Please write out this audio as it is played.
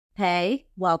Hey,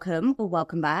 welcome or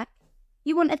welcome back.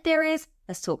 You wanted theories?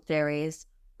 Let's talk theories.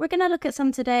 We're going to look at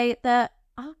some today that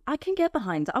I can get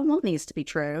behind. I want these to be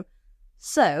true.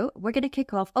 So we're going to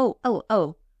kick off.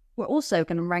 We're also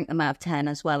going to rank them out of 10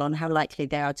 as well on how likely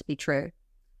they are to be true.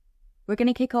 We're going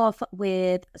to kick off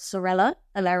with Sorella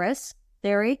Alaris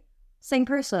theory. Same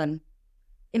person.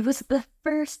 It was the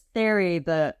first theory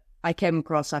that I came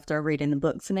across after reading the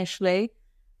books initially.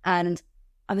 And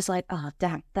I was like, oh,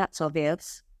 damn, that's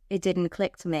obvious. It didn't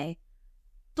click to me.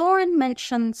 Doran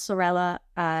mentioned Sorella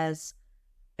as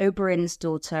Oberyn's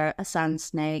daughter, a sand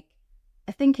snake.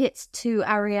 I think it's to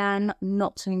Arianne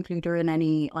not to include her in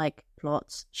any,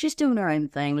 plots. She's doing her own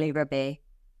thing, leave her be.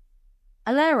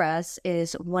 Alaris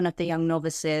is one of the young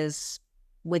novices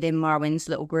within Marwyn's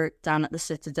little group down at the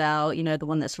Citadel, the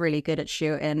one that's really good at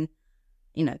shooting,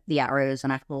 the arrows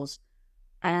and apples.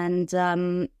 And,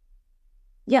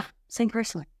 yeah, same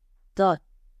person. Duh.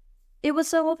 It was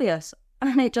so obvious,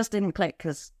 and it just didn't click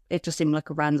because it just seemed like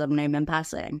a random name in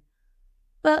passing.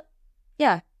 But,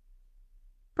 yeah,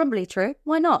 probably true.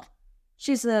 Why not?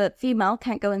 She's a female,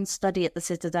 can't go and study at the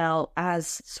Citadel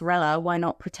as Sorella. Why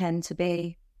not pretend to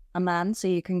be a man so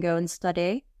you can go and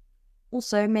study?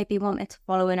 Also, maybe wanted to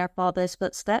follow in her father's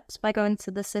footsteps by going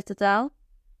to the Citadel.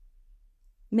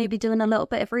 Maybe doing a little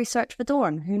bit of research for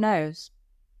Dorn, who knows?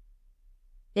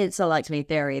 It's a likely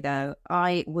theory, though.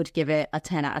 I would give it a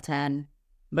 10 out of 10.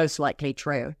 Most likely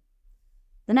true.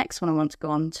 The next one I want to go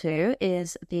on to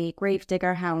is the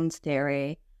Gravedigger Hound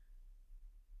theory.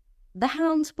 The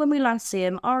Hound, when we last see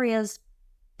him, Arya's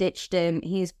ditched him.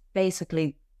 He's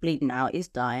basically bleeding out. He's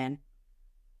dying.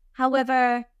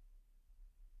 However,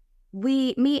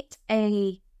 we meet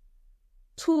a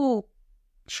tall,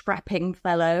 strapping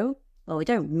fellow. Well, we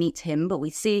don't meet him, but we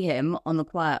see him on the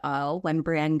Quiet Isle when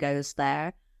Brienne goes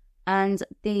there. And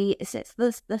the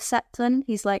Septon,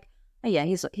 he's like, oh yeah,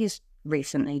 he's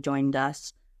recently joined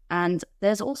us. And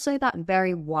there's also that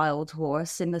very wild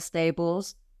horse in the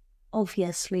stables.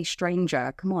 Obviously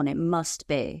stranger. Come on, it must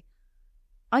be.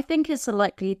 I think it's a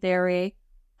likely theory.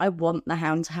 I want the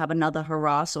Hound to have another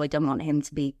hurrah, so I don't want him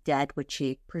to be dead, which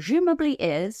he presumably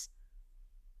is.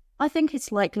 I think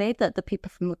it's likely that the people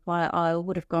from the Quiet Isle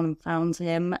would have gone and found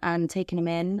him and taken him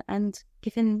in and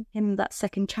given him that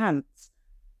second chance.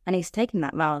 And he's taken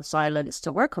that vow of silence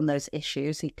to work on those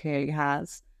issues he clearly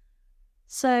has.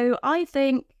 So I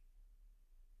think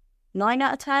 9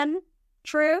 out of 10,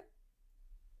 true.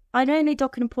 I'd only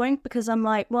dock in a point because I'm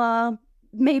like, well,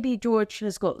 maybe George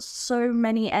has got so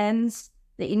many ends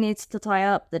that he needs to tie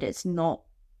up that it's not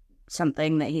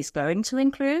something that he's going to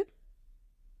include.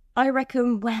 I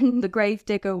reckon when the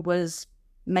Gravedigger was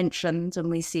mentioned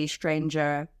and we see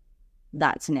Stranger,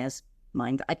 that's in his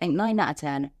mind. I think 9 out of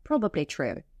 10, probably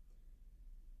true.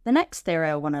 The next theory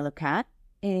I want to look at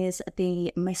is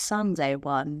the Missandei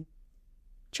one.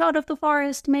 Child of the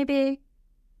Forest, maybe?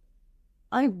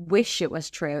 I wish it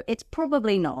was true. It's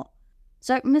probably not.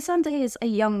 So Missandei is a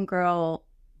young girl,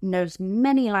 knows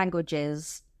many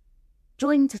languages,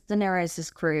 joined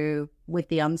Daenerys' crew with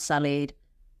the Unsullied.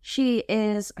 She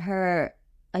is her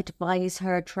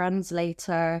advisor,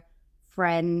 translator,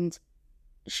 friend.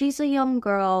 She's a young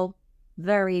girl,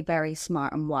 very, very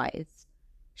smart and wise.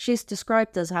 She's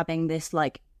described as having this,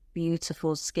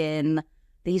 beautiful skin,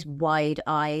 these wide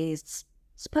eyes,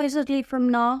 supposedly from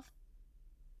North.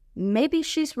 Maybe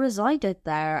she's resided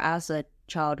there as a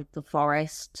child of the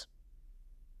forest.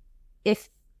 If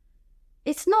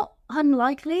it's not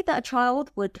unlikely that a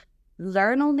child would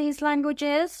learn all these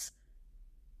languages,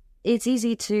 it's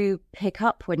easy to pick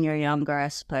up when you're younger, I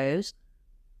suppose.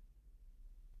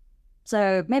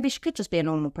 So maybe she could just be a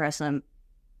normal person.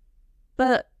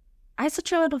 But as a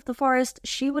child of the forest,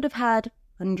 she would have had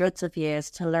hundreds of years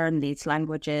to learn these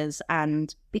languages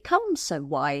and become so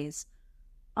wise.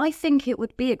 I think it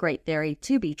would be a great theory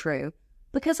to be true,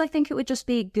 because I think it would just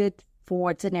be good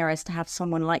for Daenerys to have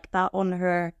someone like that on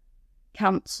her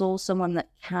council, someone that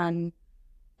can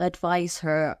advise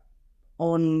her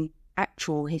on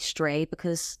actual history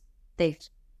because they've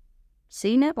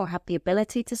seen it or have the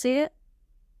ability to see it.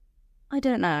 I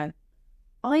don't know.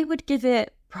 I would give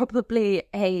it probably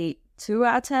a 2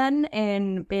 out of 10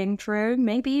 in being true,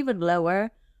 maybe even lower,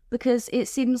 because it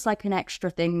seems like an extra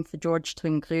thing for George to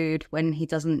include when he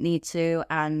doesn't need to,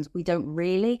 and we don't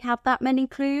really have that many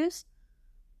clues.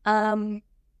 But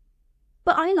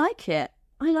I like it.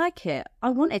 I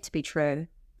want it to be true.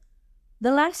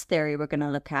 The last theory we're going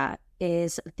to look at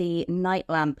is the night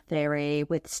lamp theory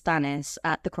with Stannis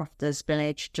at the Crofters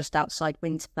village just outside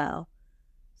Winterfell.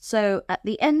 So at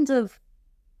the end of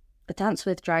A Dance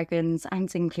with Dragons, and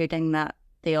including that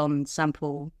Theon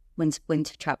sample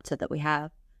winter chapter that we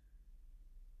have,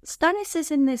 Stannis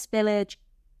is in this village.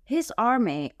 His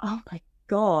army, oh my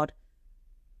god.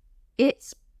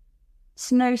 It's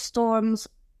snowstorms.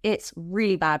 It's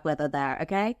really bad weather there,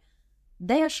 okay?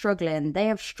 They are struggling. They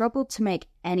have struggled to make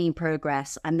any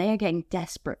progress, and they are getting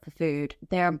desperate for food.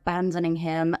 They're abandoning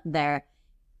him. They're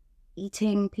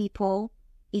eating people,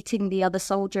 eating the other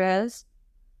soldiers.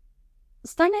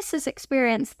 Stannis has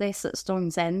experienced this at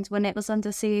Storm's End when it was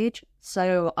under siege,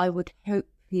 so I would hope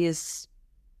he is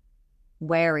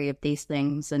wary of these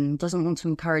things and doesn't want to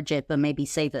encourage it, but maybe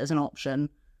save it as an option,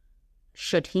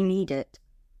 should he need it.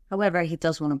 However, he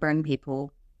does want to burn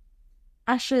people.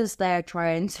 Asher's there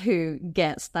trying to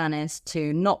get Stannis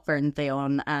to not burn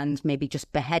Theon and maybe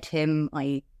just behead him,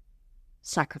 i.e.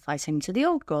 sacrifice him to the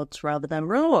old gods rather than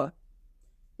R'hllor.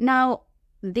 Now,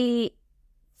 the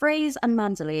Freys and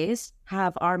Manderleys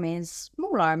have armies,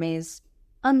 small armies,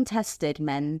 untested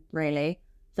men, really,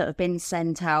 that have been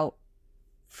sent out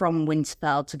from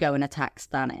Winterfell to go and attack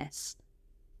Stannis.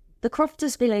 The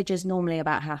Crofters village is normally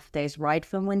about half a day's ride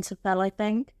from Winterfell, I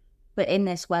think, but in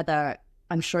this weather,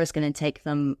 I'm sure it's going to take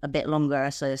them a bit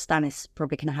longer, so Stannis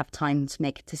probably going to have time to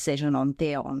make a decision on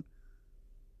Theon.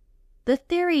 The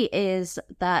theory is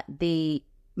that the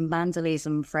Manderleys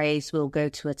and Freys will go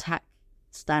to attack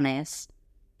Stannis.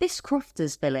 This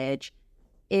Crofters village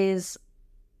is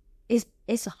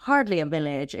hardly a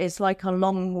village. It's like a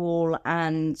long wall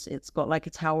and it's got like a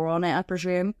tower on it, I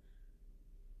presume.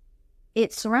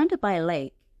 It's surrounded by a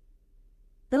lake.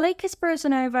 The lake is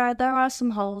frozen over. There are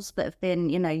some holes that have been,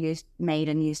 made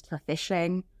and used for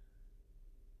fishing.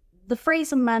 The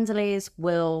Freys and Manderleys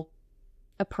will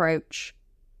approach,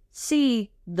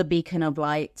 see the beacon of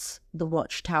light, the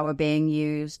watchtower being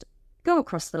used, go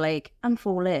across the lake and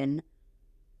fall in.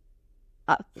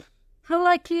 How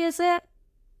likely is it?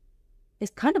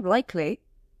 It's kind of likely.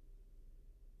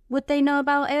 Would they know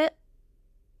about it?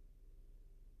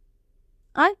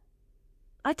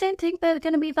 I don't think they're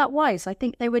going to be that wise. I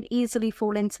think they would easily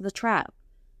fall into the trap.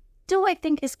 Do I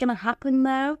think it's going to happen,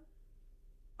 though?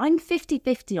 I'm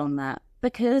 50-50 on that,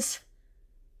 because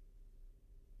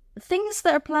things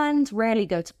that are planned rarely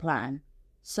go to plan.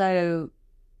 So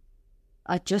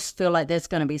I just feel like there's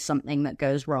going to be something that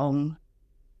goes wrong.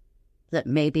 That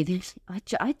maybe this... I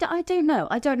don't know.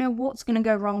 I don't know what's going to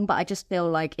go wrong, but I just feel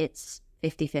like it's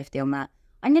 50-50 on that.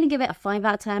 I'm going to give it a 5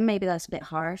 out of 10. Maybe that's a bit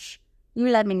harsh. You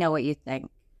let me know what you think.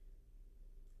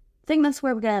 I think that's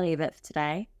where we're going to leave it for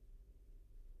today.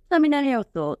 Let me know your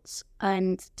thoughts.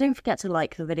 And don't forget to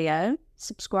like the video,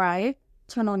 subscribe,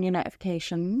 turn on your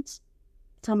notifications.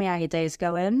 Tell me how your day's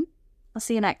going. I'll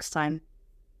see you next time.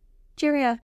 Cheerio.